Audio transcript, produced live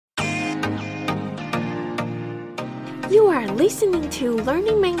You are listening to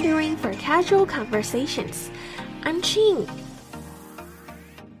Learning Mandarin for Casual Conversations. I'm Qing.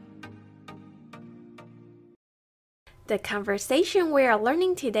 The conversation we are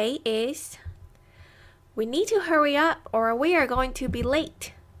learning today is we need to hurry up or we are going to be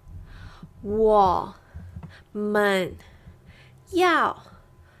late. 我们要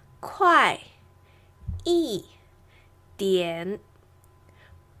快一点，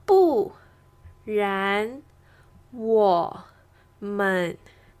不然我们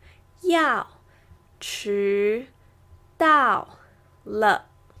要迟到了。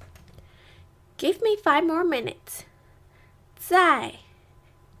Give me 5 more minutes. 再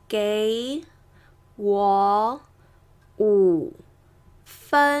给我5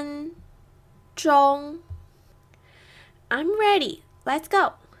分钟。I'm ready. Let's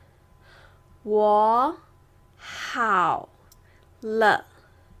go. 我好了，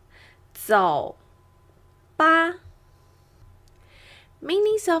走吧。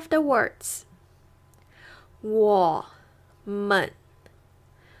Meanings of the words. 我们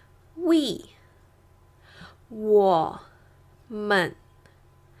we 我们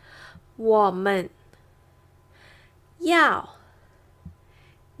要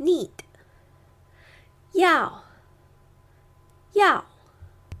need 要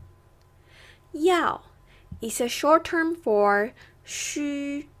is a short term for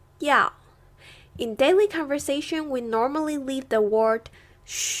需要. In daily conversation, we normally leave the word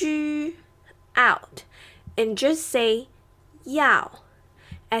需 out and just say 要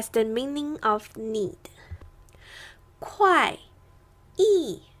as the meaning of need. 快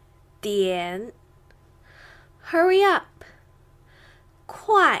一点 hurry up.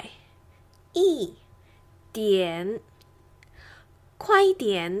 快一点快一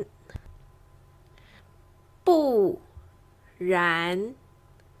点，不然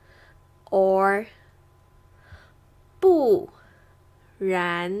or 不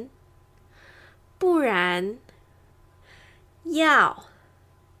然要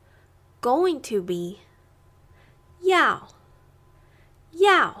going to be 要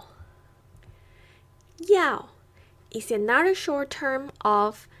is another short term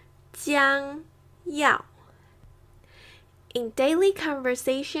of 将要. In daily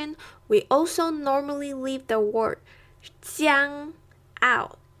conversation, we also normally leave the word 将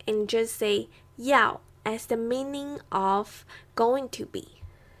out and just say 要 as the meaning of going to be.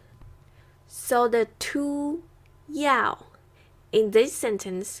 So the two 要 in this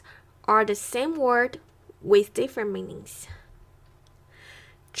sentence are the same word with different meanings.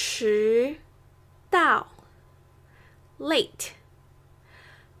 迟到 late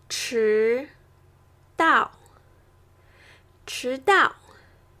迟到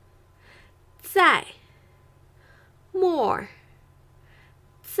在 more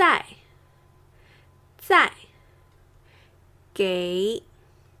在给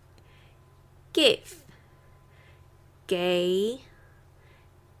give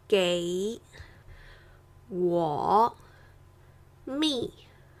给我 me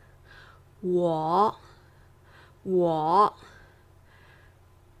我5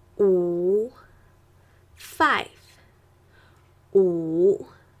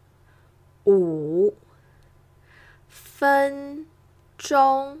 5分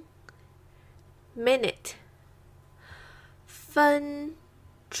钟 minute 分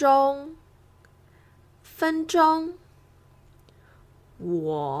钟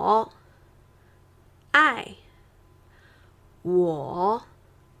我爱我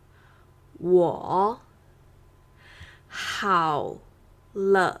好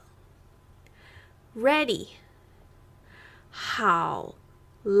了 ready 好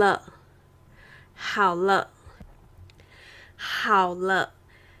了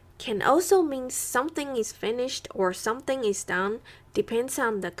can also mean something is finished or something is done, depends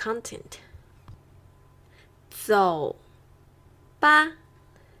on the content. 走吧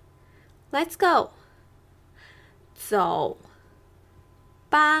Let's go. 走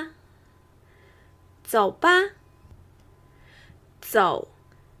吧走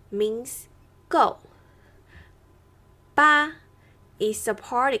means go. 吧 is a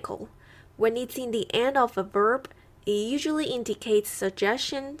particle. When it's in the end of a verb, it usually indicates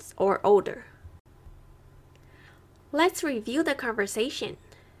suggestions or order. Let's review the conversation.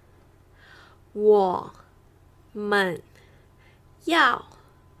 我们要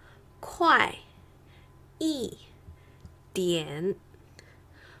快一点，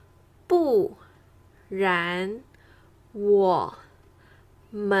不然我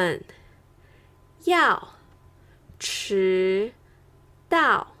们要迟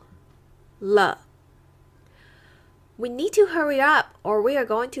到了。We need to hurry up or we are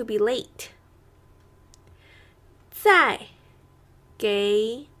going to be late. 再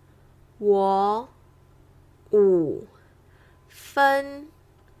给我5分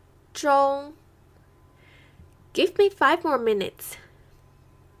钟。Give me 5 more minutes.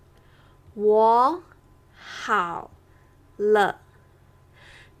 我好了，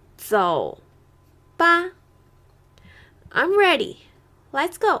走吧。I'm ready.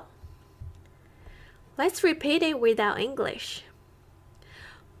 Let's go. Let's repeat it without English.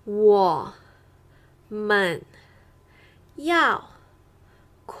 我们要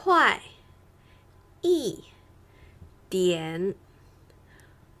快一点，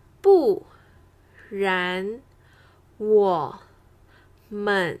不然我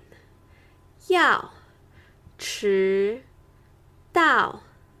们要迟到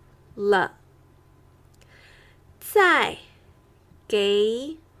了。再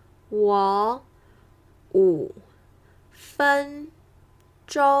给我5分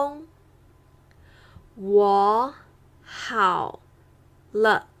钟，我好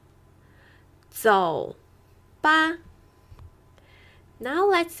了，走吧。Now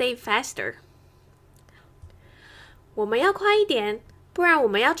let's say faster. 我们要快一点，不然我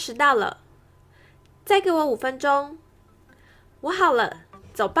们要迟到了。再给我5分钟，我好了，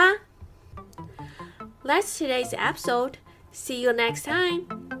走吧。That's today's episode. See you next time.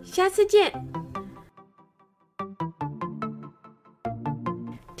 下次见。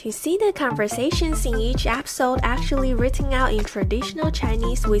To see the conversations in each episode actually written out in traditional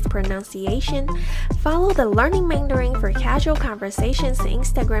Chinese with pronunciation, follow the Learning Mandarin for Casual Conversations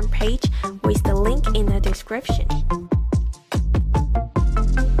Instagram page with the link in the description.